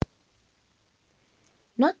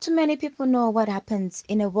Not too many people know what happens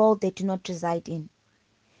in a world they do not reside in.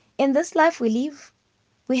 In this life we live,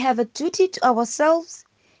 we have a duty to ourselves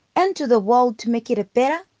and to the world to make it a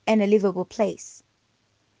better and a livable place.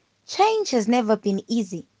 Change has never been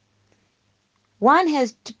easy. One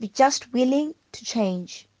has to be just willing to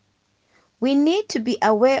change. We need to be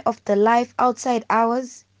aware of the life outside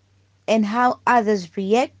ours and how others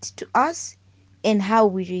react to us and how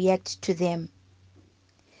we react to them.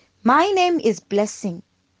 My name is Blessing,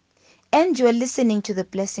 and you are listening to The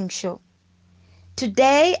Blessing Show.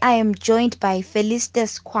 Today I am joined by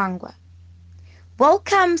Felistus Kwangwa.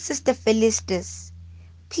 Welcome, Sister Felistus.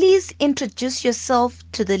 Please introduce yourself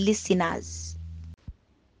to the listeners.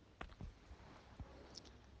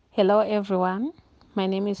 Hello everyone, my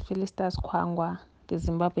name is Felistus Kwangwa, the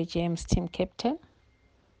Zimbabwe James team captain.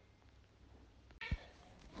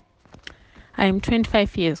 I am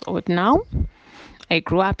 25 years old now. I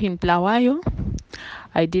grew up in Bulawayo.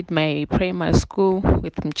 I did my primary school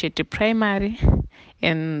with Mchete Primary,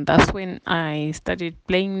 and that's when I started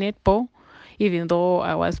playing netball, even though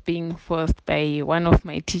I was being forced by one of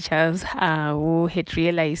my teachers who had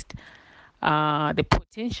realized the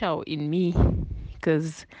potential in me,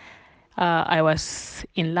 because I was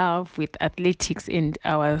in love with athletics and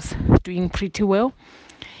I was doing pretty well,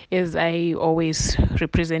 as I always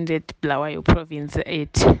represented Bulawayo province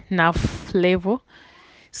at NAF level.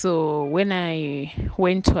 So when I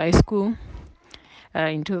went to high school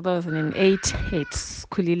in 2008 at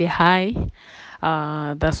Skulile High,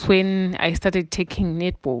 that's when I started taking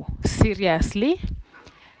netball seriously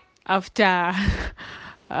after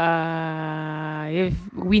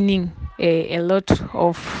winning a lot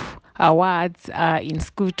of awards in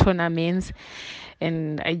school tournaments,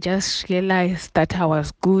 and I just realized that I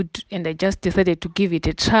was good and I just decided to give it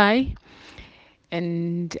a try.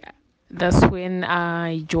 And that's when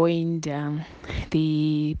I joined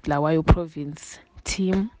the Bulawayo province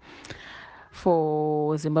team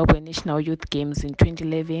for Zimbabwe National Youth Games in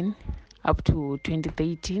 2011 up to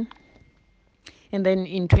 2013. And then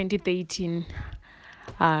in 2013,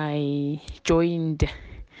 I joined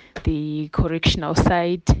the correctional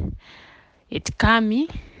side at Kami,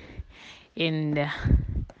 and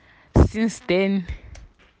since then,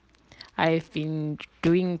 I've been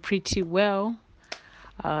doing pretty well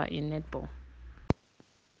in netball.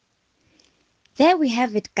 There we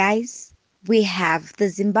have it, guys. We have the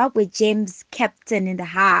Zimbabwe James captain in the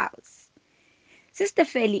house. Sister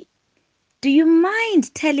Feli, do you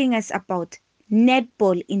mind telling us about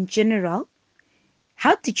netball in general?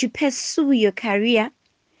 How did you pursue your career?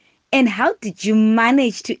 And how did you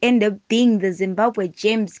manage to end up being the Zimbabwe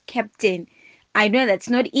James captain? I know that's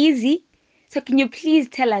not easy. So can you please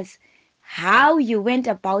tell us how you went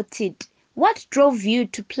about it? What drove you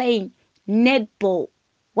to playing netball?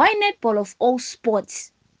 Why netball of all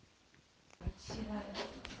sports?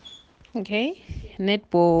 Okay,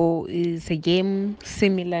 netball is a game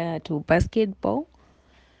similar to basketball,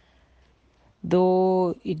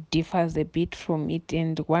 though it differs a bit from it.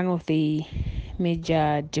 And one of the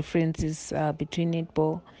major differences between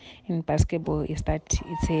netball and basketball is that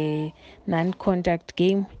it's a non-contact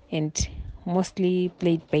game and mostly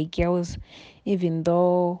played by girls, even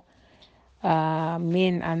though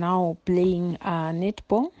men are now playing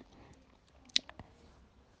netball.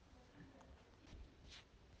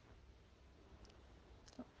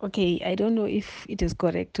 Okay, I don't know if it is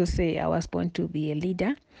correct to say I was born to be a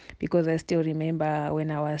leader, because I still remember when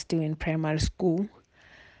I was still in primary school,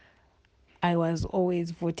 I was always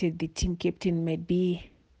voted the team captain, maybe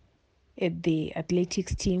at the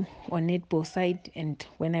athletics team or netball side. And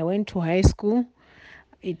when I went to high school,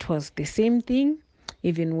 it was the same thing.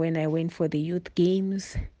 Even when I went for the youth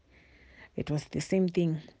games, it was the same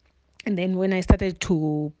thing. And then when I started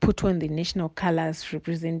to put on the national colors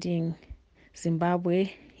representing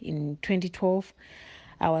Zimbabwe in 2012,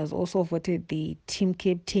 I was also voted the team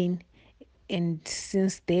captain. And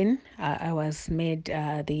since then, I was made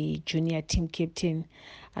the junior team captain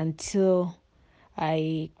until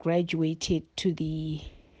I graduated to the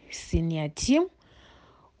senior team,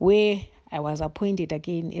 where I was appointed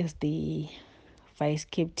again as the vice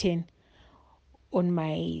captain on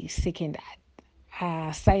my second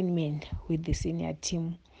assignment with the senior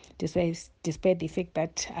team, despite the fact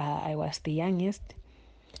that I was the youngest.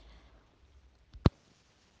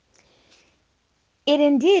 It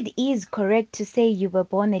indeed is correct to say you were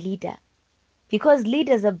born a leader, because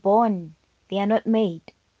leaders are born, they are not made.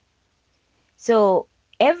 So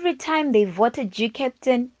every time they voted you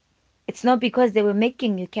captain, it's not because they were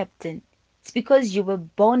making you captain. It's because you were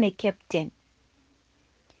born a captain.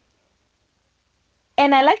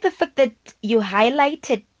 And I like the fact that you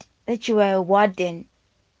highlighted that you were a warden.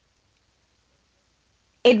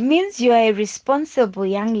 It means you are a responsible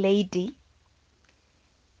young lady.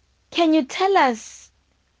 Can you tell us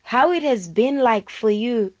how it has been like for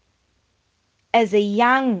you as a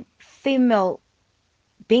young female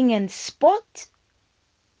being in sport?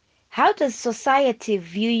 How does society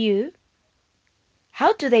view you?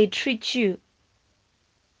 How do they treat you?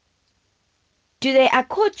 Do they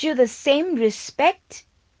accord you the same respect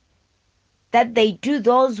that they do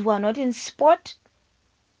those who are not in sport?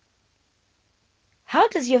 How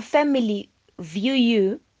does your family view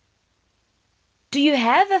you? Do you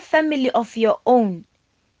have a family of your own?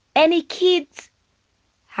 Any kids,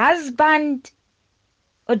 husband,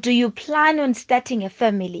 or do you plan on starting a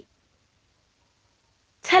family?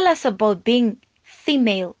 Tell us about being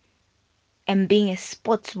female and being a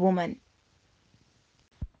sportswoman.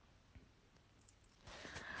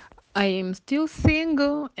 I am still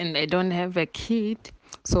single and I don't have a kid.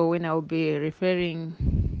 So when I'll be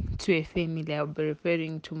referring to a family, I'll be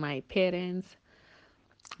referring to my parents,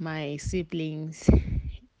 my siblings,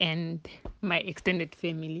 and my extended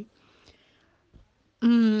family.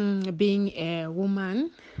 Being a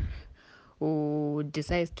woman who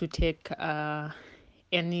decides to take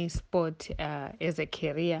any sport as a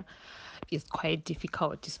career is quite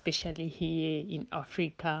difficult, especially here in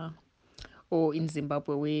Africa or in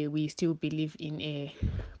Zimbabwe, where we still believe in a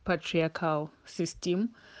patriarchal system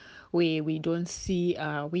where we don't see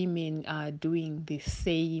women doing the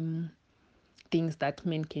same things that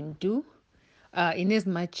men can do. In as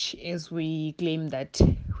much as we claim that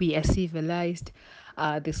we are civilized,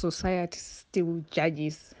 the society still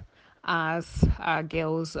judges us,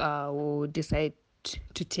 girls who decide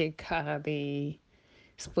to take the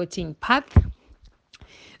sporting path.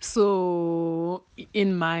 So,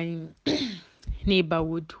 in my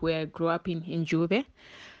neighborhood where I grew up in Juve,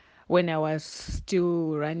 when I was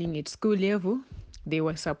still running at school level, they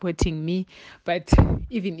were supporting me. But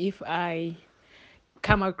even if I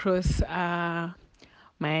come across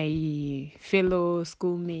my fellow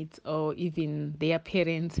schoolmates or even their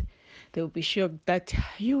parents, they'll be shocked that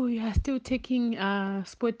you are still taking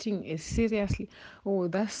sporting as seriously. Oh,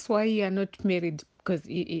 that's why you are not married. Because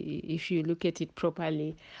if you look at it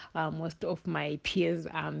properly, most of my peers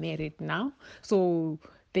are married now, so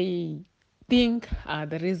they think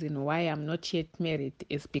the reason why I'm not yet married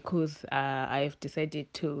is because I've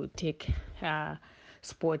decided to take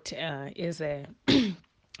sport as a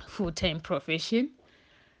full-time profession,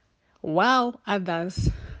 while others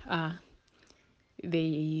uh,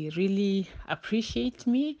 they really appreciate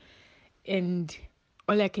me. And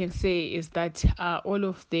all I can say is that all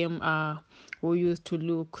of them who used to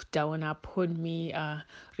look down upon me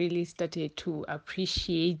really started to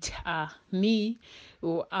appreciate me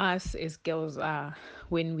or us as girls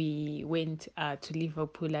when we went to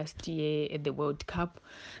Liverpool last year at the World Cup.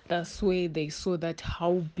 That's where they saw that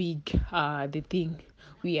how big the thing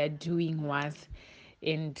we are doing was.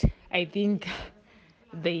 And I think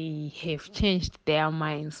they have changed their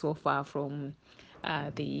minds so far from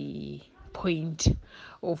the point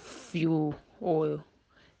of view or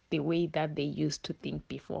the way that they used to think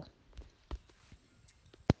before.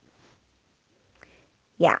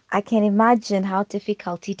 Yeah, I can imagine how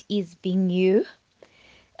difficult it is being you.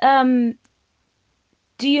 Um,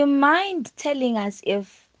 do you mind telling us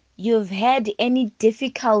if you've had any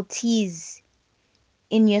difficulties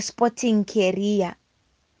in your sporting career?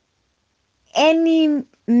 Any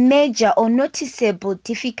major or noticeable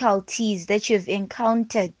difficulties that you've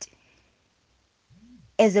encountered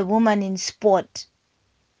as a woman in sport?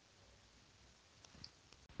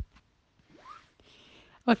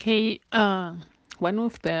 Okay, one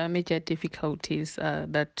of the major difficulties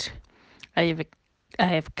that I have I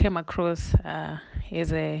have come across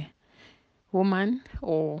as a woman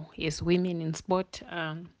or as women in sport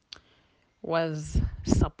was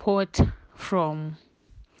support from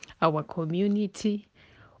our community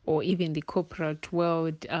or even the corporate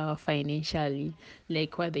world financially,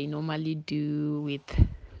 like what they normally do with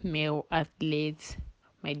male athletes,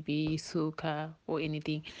 might be soccer or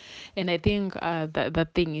anything. And I think that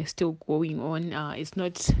thing is still going on. It's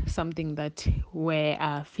not something that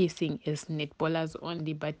we're facing as netballers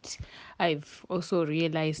only, but I've also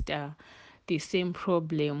realized the same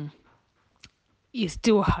problem is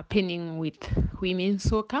still happening with women's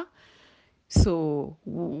soccer. So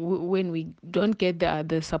when we don't get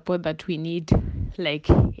the support that we need, like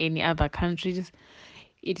any other countries,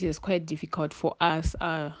 it is quite difficult for us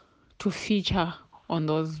to feature on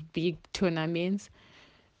those big tournaments.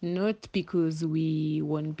 Not because we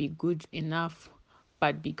won't be good enough,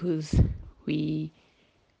 but because we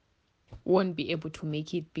won't be able to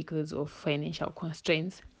make it because of financial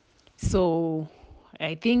constraints. So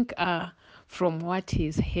I think from what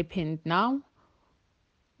has happened now,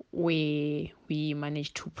 where we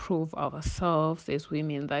manage to prove ourselves as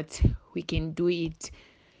women that we can do it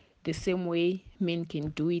the same way men can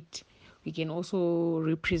do it. We can also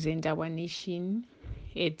represent our nation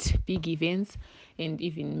at big events and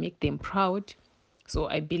even make them proud. So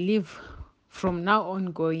I believe from now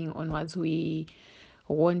on going onwards, we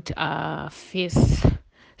won't face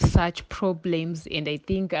such problems, and I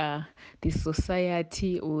think the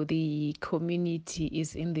society or the community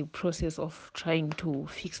is in the process of trying to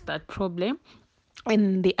fix that problem.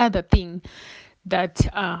 And the other thing that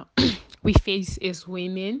we face as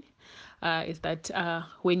women is that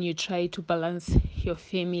when you try to balance your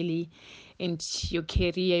family and your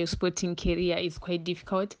career, your sporting career is quite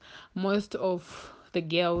difficult. Most of the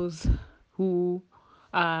girls who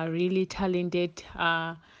are really talented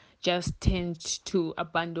just tend to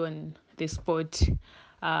abandon the sport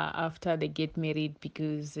after they get married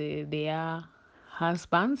because their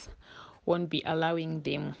husbands won't be allowing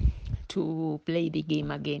them to play the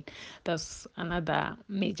game again. That's another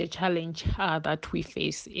major challenge that we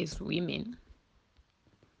face as women.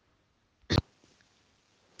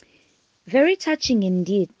 Very touching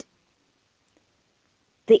indeed.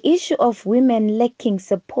 The issue of women lacking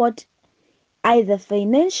support, either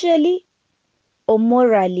financially or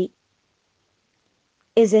morally,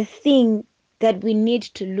 is a thing that we need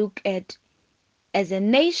to look at as a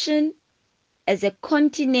nation, as a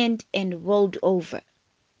continent, and world over.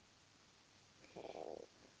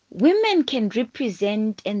 Women can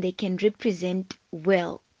represent, and they can represent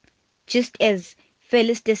well, just as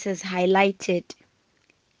Felistus has highlighted,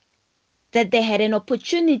 that they had an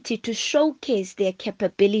opportunity to showcase their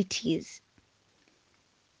capabilities.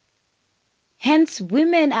 Hence,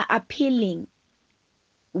 women are appealing.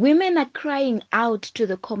 Women are crying out to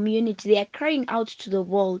the community, they are crying out to the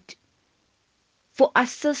world for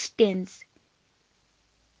assistance.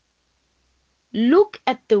 Look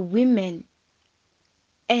at the women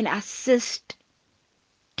and assist.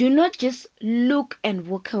 Do not just look and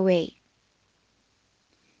walk away.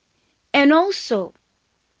 And also,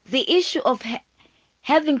 the issue of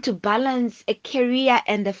having to balance a career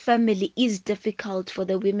and the family is difficult for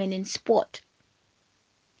the women in sport.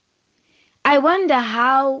 I wonder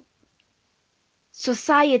how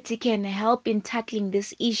society can help in tackling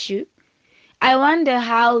this issue. I wonder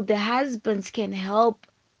how the husbands can help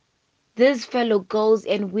these fellow girls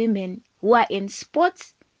and women who are in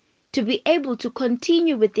sports to be able to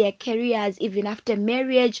continue with their careers even after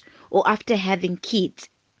marriage or after having kids.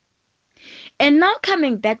 And now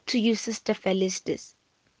coming back to you, Sister Felistus,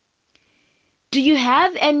 do you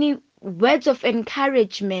have any words of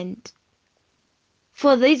encouragement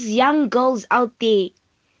for these young girls out there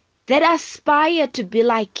that aspire to be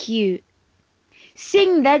like you,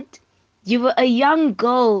 seeing that you were a young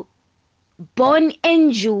girl born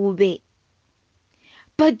in Zimbabwe,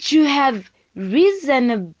 but you have risen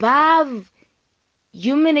above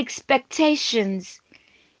human expectations.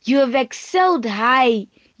 You have excelled high.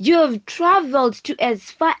 You have traveled to as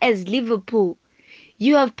far as Liverpool.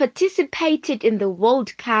 You have participated in the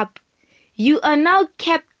World Cup. You are now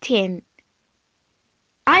captain.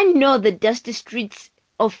 I know the dusty streets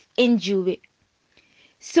of Njube.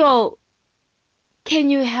 So, can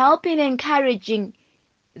you help in encouraging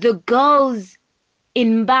the girls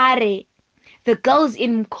in Mbare, the girls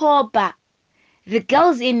in Mkoba, the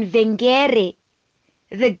girls in Vengere,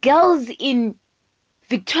 the girls in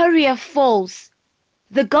Victoria Falls,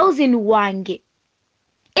 the girls in Wange,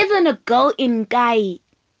 even a girl in Gai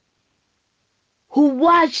who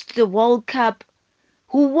watched the World Cup,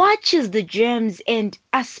 who watches the germs and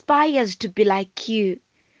aspires to be like you?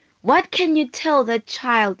 What can you tell that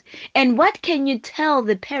child? And what can you tell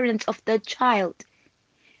the parents of that child?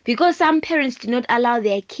 Because some parents do not allow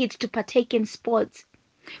their kids to partake in sports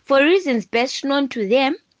for reasons best known to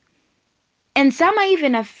them. And some are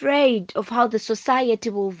even afraid of how the society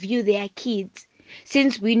will view their kids,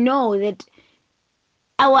 since we know that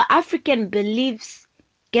our African beliefs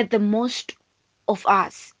get the most of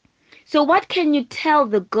us. So what can you tell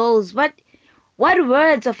the girls? What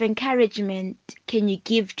words of encouragement can you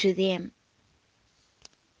give to them?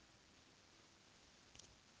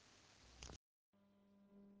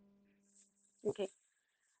 Okay.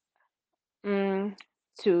 Mm,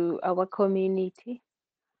 to our community,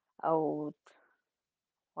 I would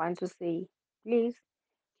want to say, please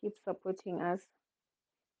keep supporting us.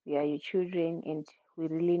 We are your children and we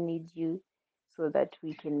really need you so that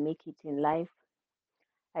we can make it in life.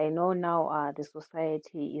 I know now the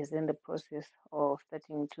society is in the process of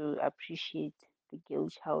starting to appreciate the girl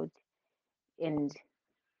child, and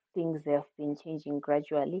things have been changing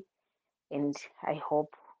gradually. And I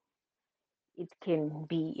hope it can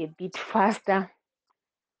be a bit faster,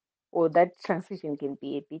 or that transition can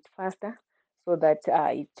be a bit faster, so that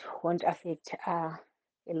it won't affect a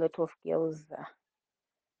lot of girls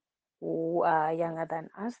who are younger than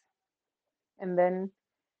us. And then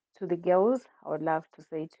to the girls, I would love to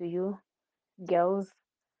say to you, girls,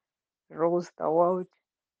 rose the world.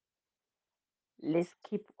 Let's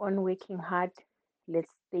keep on working hard.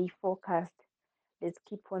 Let's stay focused. Let's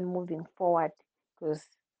keep on moving forward, because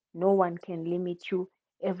no one can limit you.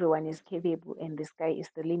 Everyone is capable, and the sky is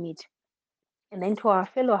the limit. And then to our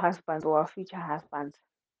fellow husbands or our future husbands,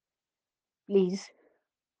 please,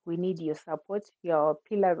 we need your support. You're our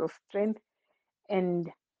pillar of strength.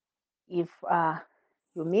 And if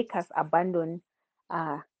you make us abandon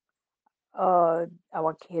uh, our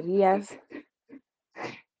careers,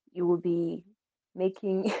 you will be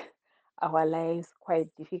making our lives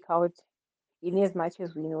quite difficult, in as much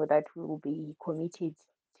as we know that we will be committed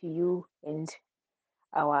to you and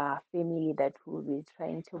our family that we'll be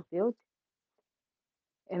trying to build.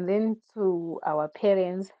 And then to our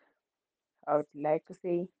parents, I would like to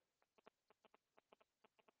say,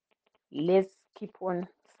 let's keep on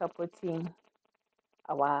supporting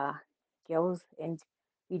our girls. And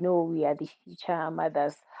we know we are the future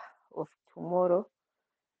mothers of tomorrow.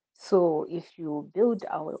 So if you build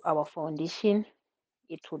our foundation,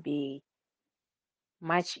 it will be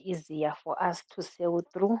much easier for us to sail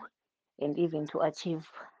through and even to achieve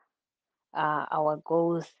our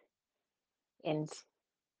goals and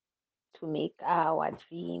to make our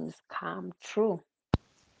dreams come true.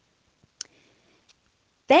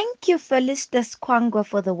 Thank you, Felistus Kwangwa,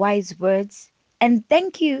 for the wise words, and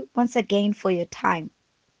thank you once again for your time.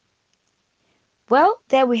 Well,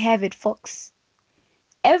 there we have it, folks.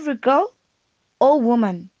 Every girl or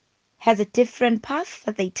woman has a different path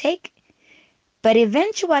that they take, but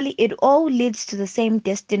eventually it all leads to the same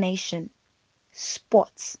destination: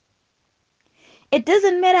 sports. It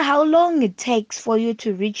doesn't matter how long it takes for you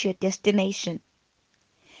to reach your destination,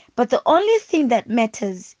 but the only thing that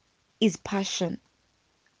matters is passion.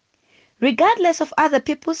 Regardless of other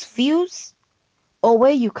people's views or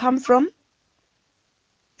where you come from,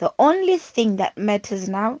 the only thing that matters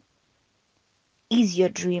now is your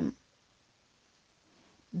dream.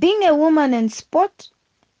 Being a woman in sport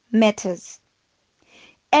matters,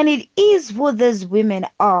 and it is who these women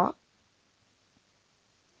are.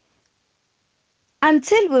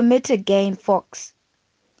 Until we meet again, folks,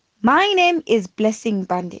 my name is Blessing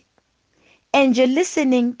Bandit, and you're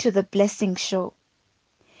listening to The Blessing Show.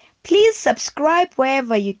 Please subscribe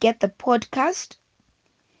wherever you get the podcast,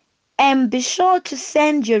 and be sure to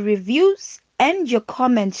send your reviews and your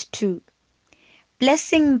comments to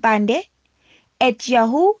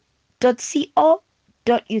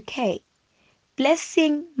blessingmbande@yahoo.co.uk.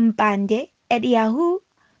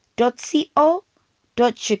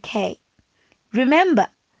 blessingmbande@yahoo.co.uk. Remember,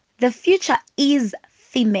 the future is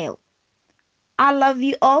female. I love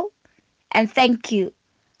you all, and thank you.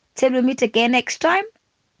 Till we meet again next time.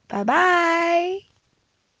 Bye bye.